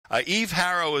Eve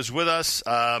Harrow is with us.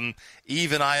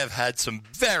 Eve and I have had some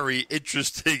very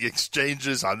interesting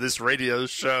exchanges on this radio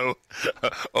show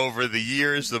over the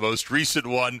years. The most recent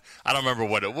one, I don't remember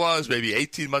what it was, maybe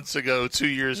 18 months ago, 2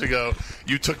 years ago.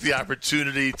 You took the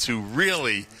opportunity to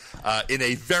really, in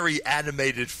a very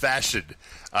animated fashion,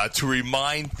 to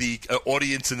remind the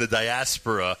audience in the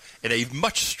diaspora in a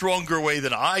much stronger way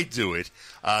than I do it,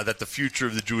 that the future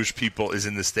of the Jewish people is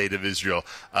in the state of Israel.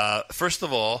 First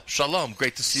of all, shalom.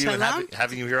 Great to see you and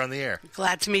having you here on the air.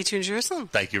 Glad to meet you in Jerusalem.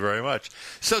 Thank you very much.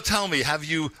 So tell me, have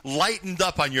you lightened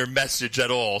up on your message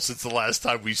at all since the last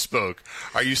time we spoke?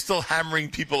 Are you still hammering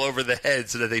people over the head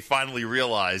so that they finally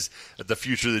realize that the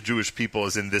future of the Jewish people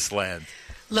is in this land?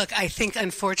 Look, I think,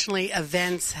 unfortunately,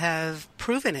 events have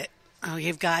proven it.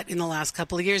 You've got, in the last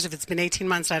couple of years, if it's been 18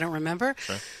 months, I don't remember,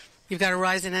 you've got a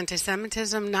rise in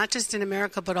anti-Semitism, not just in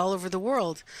America, but all over the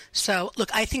world. So,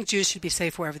 look, I think Jews should be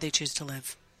safe wherever they choose to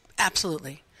live.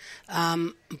 Absolutely.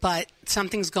 But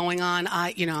something's going on.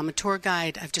 I'm a tour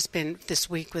guide. I've just been this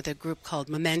week with a group called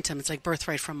Momentum. It's like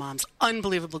Birthright for Moms.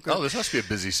 Unbelievable group. Oh, this must be a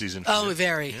busy season.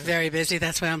 Very busy.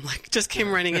 That's why I'm just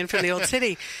came running in from the old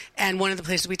city. And one of the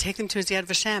places we take them to is Yad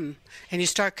Vashem. And you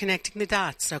start connecting the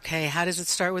dots. Okay, how does it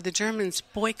start with the Germans?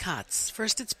 Boycotts.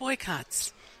 First it's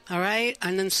boycotts. All right?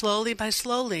 And then slowly by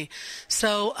slowly.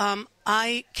 So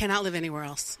I cannot live anywhere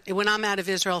else. When I'm out of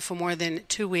Israel for more than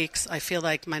 2 weeks, I feel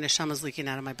like my neshama is leaking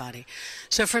out of my body.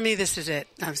 So for me, this is it.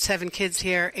 I have 7 kids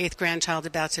here, 8th grandchild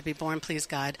about to be born, please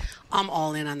God. I'm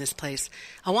all in on this place.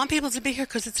 I want people to be here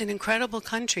because it's an incredible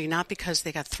country, not because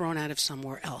they got thrown out of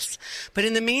somewhere else. But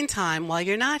in the meantime, while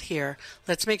you're not here,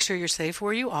 let's make sure you're safe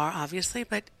where you are, obviously,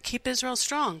 but keep Israel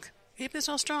strong. Keep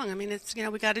Israel strong. I mean, it's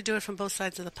we got to do it from both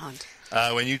sides of the pond.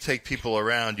 When you take people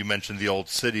around, you mentioned the Old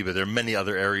City, but there are many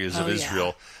other areas of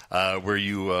Israel where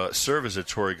you serve as a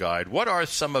tour guide. What are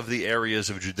some of the areas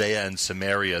of Judea and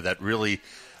Samaria that really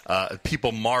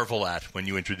people marvel at when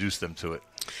you introduce them to it?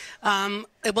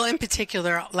 Well, in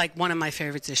particular, like one of my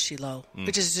favorites is Shiloh,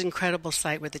 which is an incredible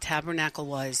site where the tabernacle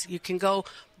was. You can go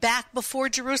back before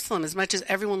Jerusalem. As much as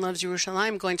everyone loves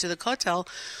Yerushalayim, going to the Kotel,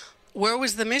 where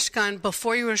was the Mishkan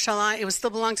before Yerushalayim? It still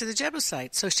belonged to the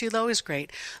Jebusites. So Shiloh is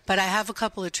great. But I have a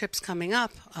couple of trips coming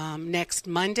up. Next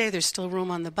Monday, there's still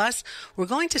room on the bus. We're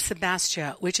going to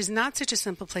Sebastia, which is not such a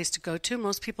simple place to go to.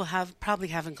 Most people probably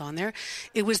haven't gone there.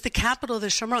 It was the capital of the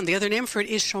Shomron. The other name for it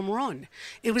is Shomron.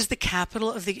 It was the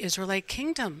capital of the Israelite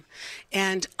kingdom.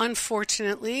 And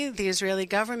unfortunately, the Israeli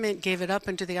government gave it up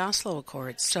under the Oslo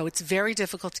Accords. So it's very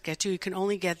difficult to get to. You can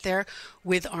only get there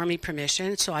with army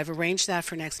permission. So I've arranged that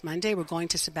for next Monday. We're going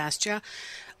to Sebastia.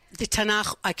 The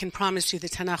Tanakh, I can promise you, the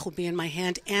Tanakh will be in my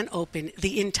hand and open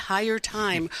the entire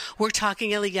time. We're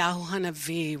talking Eliyahu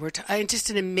Hanavi.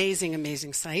 Just an amazing,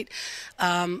 amazing site.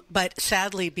 But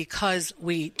sadly, because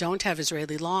we don't have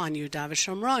Israeli law on Yehuda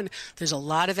Shomron, there's a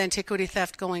lot of antiquity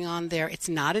theft going on there. It's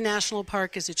not a national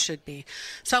park as it should be.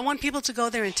 So I want people to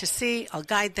go there and to see. I'll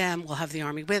guide them. We'll have the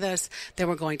army with us. Then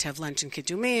we're going to have lunch in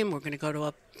Kidumim. We're going to go to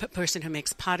a person who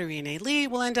makes pottery in Eli.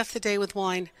 We'll end off the day with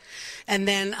wine. And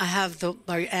then I have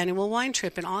our annual wine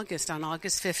trip in August, on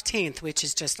August 15th, which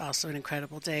is just also an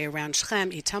incredible day around Shechem,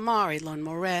 Itamar, Elon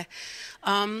Moreh.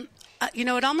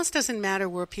 It almost doesn't matter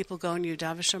where people go in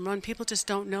Yehuda Shomron. People just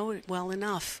don't know it well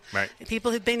enough. Right.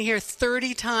 People have been here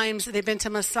 30 times. They've been to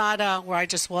Masada, where I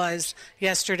just was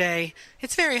yesterday.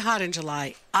 It's very hot in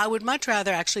July. I would much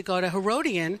rather actually go to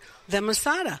Herodian than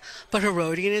Masada. But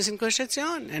Herodian is in Gush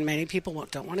Etzion, and many people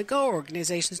don't want to go.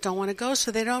 Organizations don't want to go, so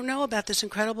they don't know about this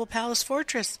incredible palace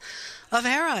fortress of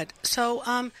Herod.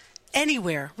 So,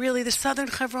 anywhere, really, the southern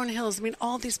Hebron Hills,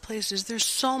 all these places, there's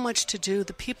so much to do.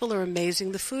 The people are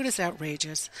amazing. The food is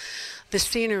outrageous. The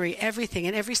scenery, everything,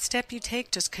 and every step you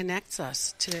take just connects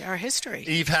us to our history.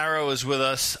 Eve Harrow is with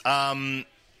us.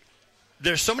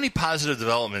 There's so many positive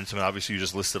developments. Obviously, you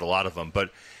just listed a lot of them, but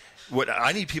what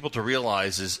I need people to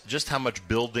realize is just how much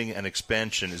building and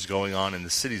expansion is going on in the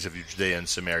cities of Judea and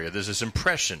Samaria. There's this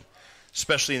impression,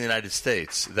 especially in the United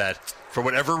States, that for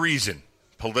whatever reason,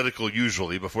 political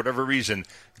usually, but for whatever reason,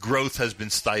 growth has been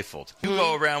stifled. You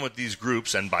go around with these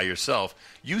groups and by yourself,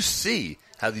 you see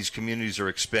how these communities are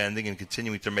expanding and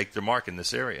continuing to make their mark in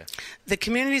this area. The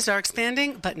communities are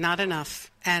expanding, but not enough.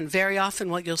 And very often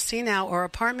what you'll see now are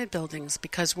apartment buildings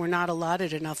because we're not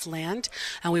allotted enough land,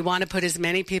 and we want to put as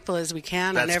many people as we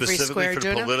can on every square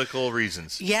for political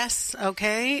reasons. Yes,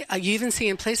 okay. You even see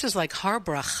in places like Har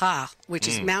Bracha, which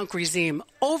is Mount Gerizim,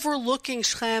 overlooking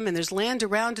Shechem, and there's land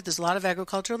around it. There's a lot of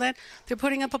agricultural land. They're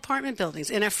putting up apartment buildings.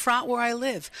 In Efrat, where I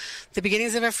live, the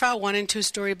beginnings of Efrat, 1- and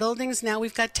 2-story buildings. Now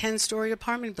we've got 10-story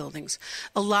apartment buildings.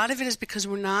 A lot of it is because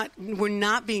we're not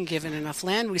being given enough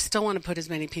land. We still want to put as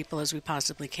many people as we possibly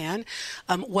possibly can.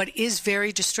 What is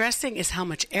very distressing is how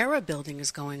much Arab building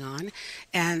is going on.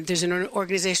 And there's an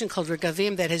organization called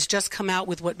Regavim that has just come out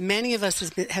with what many of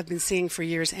us have been seeing for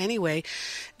years anyway.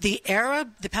 The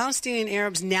Palestinian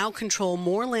Arabs now control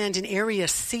more land in Area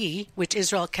C, which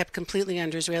Israel kept completely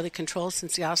under Israeli control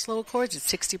since the Oslo Accords. It's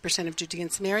 60% of Judea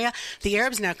and Samaria. The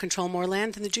Arabs now control more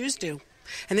land than the Jews do.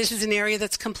 And this is an area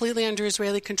that's completely under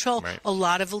Israeli control, right. A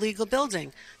lot of illegal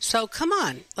building. So come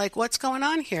on, like what's going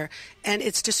on here? And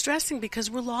it's distressing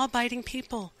because we're law-abiding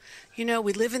people. You know,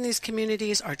 we live in these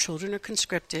communities. Our children are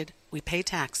conscripted. We pay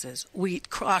taxes. We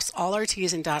cross all our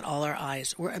T's and dot all our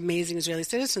I's. We're amazing Israeli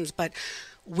citizens, but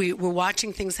we're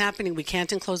watching things happening. We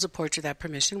can't enclose a porch without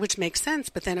permission, which makes sense.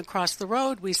 But then across the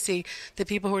road, we see the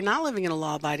people who are not living in a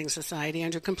law-abiding society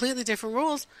under completely different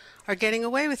rules are getting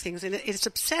away with things. And it's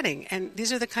upsetting. And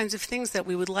these are the kinds of things that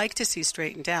we would like to see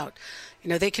straightened out. You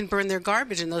know, they can burn their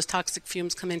garbage and those toxic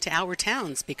fumes come into our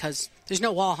towns because there's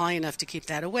no wall high enough to keep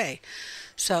that away.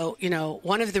 So, you know,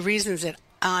 one of the reasons that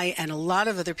I and a lot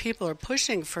of other people are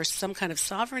pushing for some kind of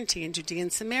sovereignty in Judea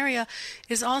and Samaria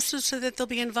is also so that there'll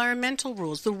be environmental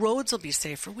rules. The roads will be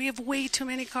safer. We have way too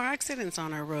many car accidents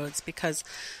on our roads because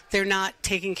they're not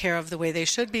taken care of the way they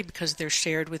should be because they're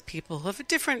shared with people who have a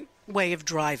different way of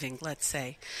driving, let's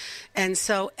say. And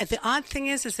so the odd thing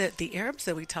is that the Arabs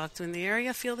that we talk to in the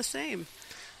area feel the same.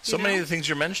 So many of the things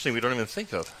you're mentioning we don't even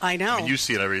think of. I know. I mean, you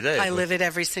see it every day. I live it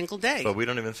every single day. But we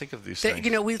don't even think of these things. You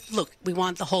know, we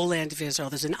want the whole land of Israel.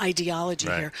 There's an ideology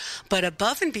here. But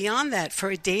above and beyond that,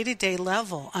 for a day-to-day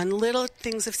level, on little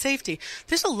things of safety,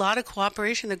 there's a lot of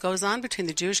cooperation that goes on between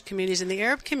the Jewish communities and the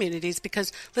Arab communities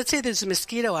because let's say there's a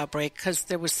mosquito outbreak because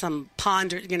there was some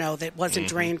pond, you know, that wasn't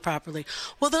drained properly.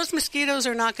 Well, those mosquitoes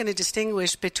are not going to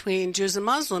distinguish between Jews and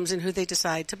Muslims and who they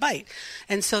decide to bite.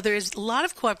 And so there's a lot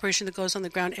of cooperation that goes on the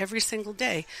ground every single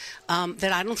day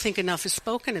that I don't think enough is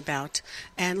spoken about.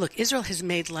 And look, Israel has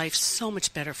made life so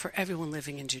much better for everyone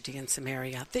living in Judea and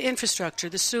Samaria. The infrastructure,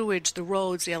 the sewage, the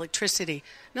roads, the electricity,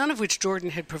 none of which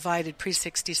Jordan had provided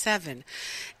pre-67.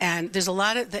 And there's a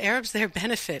lot of the Arabs there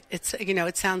benefit. It's, you know,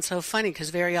 it sounds so funny because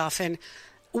very often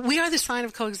we are the sign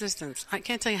of coexistence. I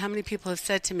can't tell you how many people have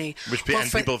said to me...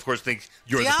 people, of course, think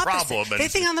you're the problem. They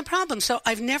think I'm the problem. So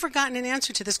I've never gotten an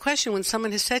answer to this question when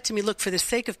someone has said to me, look, for the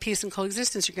sake of peace and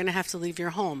coexistence, you're going to have to leave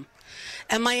your home.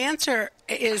 And my answer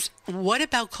is, what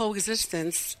about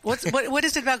coexistence? What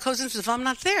is it about coexistence if I'm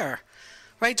not there?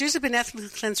 Right? Jews have been ethnically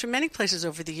cleansed from many places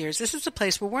over the years. This is a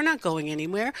place where we're not going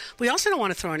anywhere. We also don't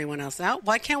want to throw anyone else out.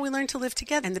 Why can't we learn to live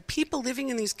together? And the people living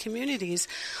in these communities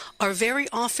are very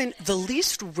often the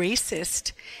least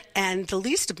racist and the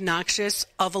least obnoxious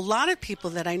of a lot of people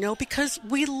that I know because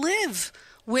we live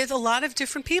with a lot of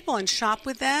different people and shop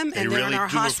with them, and they're in our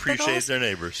hospitals. They really do appreciate their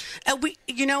neighbors.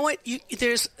 You know what?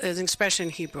 There's an expression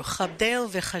in Hebrew, chabdeo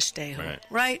v'chashtehu,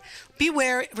 right?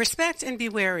 Beware, respect and be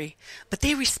wary. But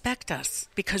they respect us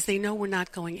because they know we're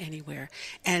not going anywhere.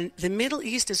 And the Middle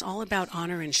East is all about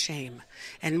honor and shame.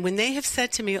 And when they have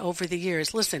said to me over the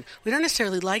years, listen, we don't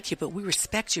necessarily like you, but we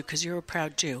respect you because you're a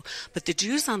proud Jew. But the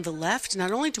Jews on the left, not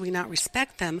only do we not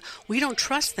respect them, we don't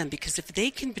trust them because if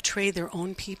they can betray their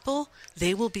own people,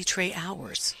 they will betray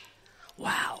ours.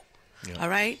 Wow. Yeah. All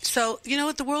right? So, you know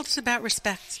what? The world is about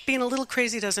respect. Being a little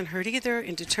crazy doesn't hurt either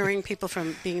in deterring people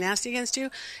from being nasty against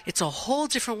you. It's a whole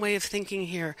different way of thinking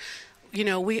here. You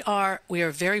know, we are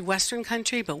a very Western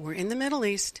country, but we're in the Middle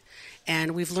East,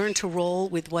 and we've learned to roll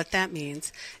with what that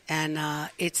means. And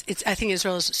it's. I think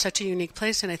Israel is such a unique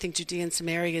place, and I think Judea and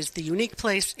Samaria is the unique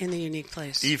place in the unique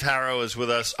place. Eve Harrow is with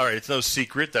us. All right, it's no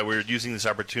secret that we're using this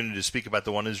opportunity to speak about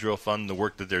the One Israel Fund, the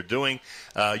work that they're doing.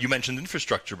 You mentioned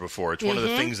infrastructure before. It's one of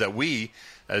the things that we,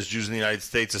 as Jews in the United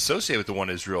States, associate with the One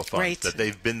Israel Fund, that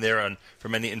they've been there for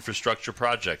many infrastructure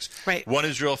projects. Right. One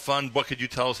Israel Fund, what could you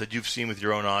tell us that you've seen with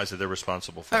your own eyes that they're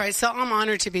responsible for? All right, so I'm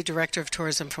honored to be Director of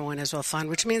Tourism for One Israel Fund,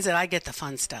 which means that I get the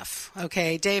fun stuff.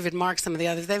 Okay, David, Mark, some of the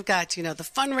others, they've got, you know, the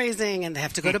fundraising, and they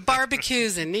have to go to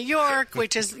barbecues in New York,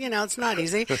 which is, you know, it's not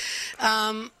easy.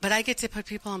 But I get to put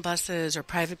people on buses or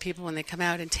private people when they come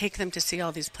out and take them to see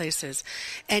all these places.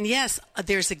 And yes,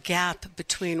 there's a gap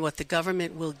between what the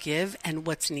government will give and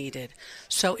what's needed.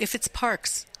 So if it's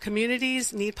parks,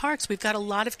 communities need parks. We've got a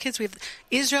lot of kids.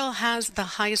 Israel has the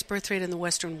highest birth rate in the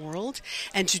Western world,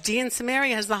 and Judea and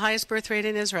Samaria has the highest birth rate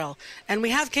in Israel. And we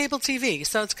have cable TV,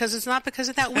 so it's not because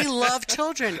of that. We love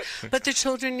children, but the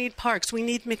children need parks. We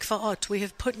need mikvaot. We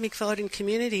have put mikvaot in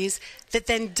communities that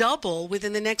then double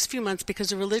within the next few months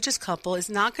because a religious couple is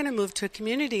not going to move to a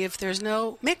community if there's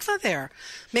no mikvah there.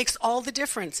 Makes all the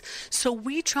difference. So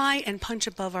we try and punch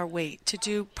above our weight to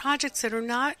do projects that are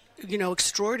not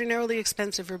extraordinarily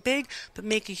expensive or big, but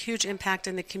make a huge impact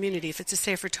in the community. If it's a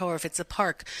Sefer Torah, if it's a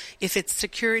park, if it's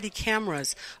security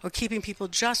cameras, or keeping people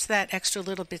just that extra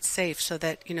little bit safe so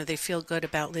that, they feel good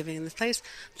about living in this place,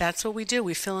 that's what we do.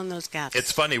 We fill in those gaps.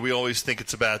 It's funny. We always think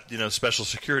it's about, special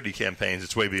security campaigns.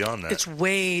 It's way beyond that. It's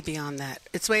way beyond that.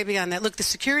 Look, the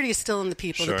security is still in the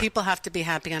people. Sure. The people have to be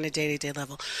happy on a day-to-day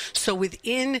level. So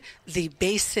within the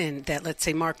basin that, let's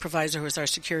say, Mark Provisor, who is our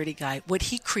security guy, what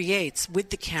he creates with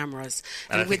the cameras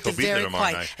and with the very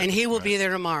quiet, and he will be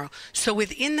there tomorrow. So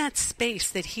within that space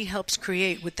that he helps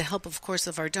create, with the help, of course,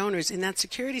 of our donors, in that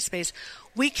security space,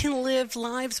 we can live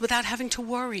lives without having to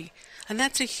worry. And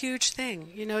that's a huge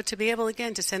thing, to be able,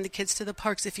 again, to send the kids to the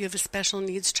parks if you have a special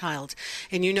needs child.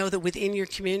 And you know that within your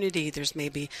community there's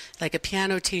maybe like a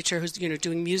piano teacher who's,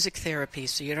 doing music therapy,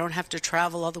 so you don't have to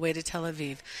travel all the way to Tel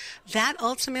Aviv. That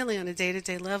ultimately, on a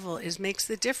day-to-day level, makes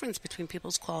the difference between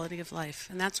people's quality of life.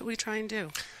 And that's what we try and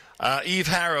do. Eve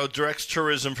Harrow directs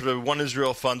tourism for the One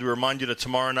Israel Fund. We remind you that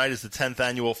tomorrow night is the 10th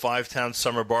annual Five-Town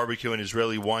Summer Barbecue and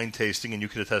Israeli Wine Tasting, and you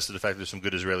can attest to the fact there's some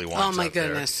good Israeli wines out there. Oh, my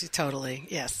goodness. There. Totally,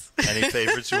 yes. Any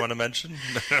favorites you want to mention?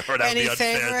 Or that Any would be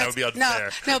unfair. favorites? That would be unfair.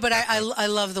 No, but I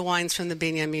love the wines from the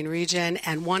Binyamin region,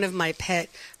 and one of my pet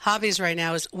hobbies right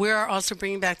now is we're also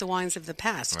bringing back the wines of the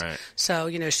past. Right. So,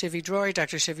 Shivi Drori,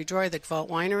 Dr. Shivi Drori, the Gvalt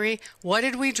Winery. What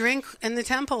did we drink in the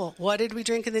temple? What did we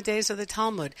drink in the days of the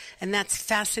Talmud? And that's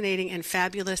fascinating and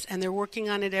fabulous, and they're working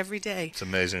on it every day. It's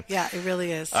amazing. Yeah, it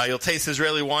really is. You'll taste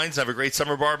Israeli wines and have a great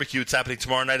summer barbecue. It's happening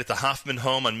tomorrow night at the Hoffman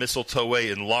Home on Mistletoe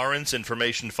Way in Lawrence.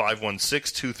 Information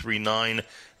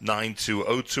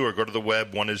 516-239-9202, or go to the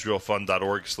web,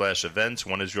 oneisraelfund.org/events,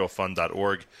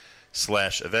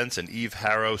 oneisraelfund.org/events. And Eve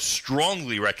Harrow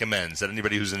strongly recommends that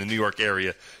anybody who's in the New York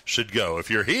area should go. If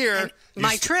you're here,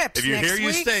 my trips if you're next here, you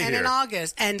week stay and here. in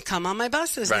August, and come on my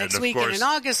buses Right, next and week and in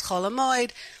August. Chol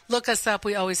Hamoed. Look us up.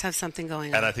 We always have something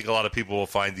going on. And I think a lot of people will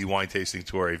find the wine tasting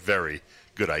tour a very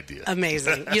good idea.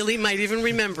 Amazing. You might even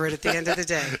remember it at the end of the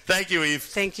day. Thank you, Eve.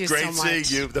 Thank you Great so much.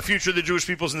 seeing you. The future of the Jewish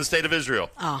peoples in the state of Israel.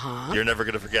 Uh-huh. You're never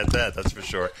going to forget that, that's for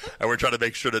sure. And we're trying to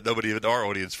make sure that nobody in our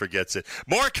audience forgets it.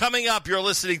 More coming up. You're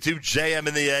listening to JM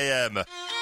in the AM.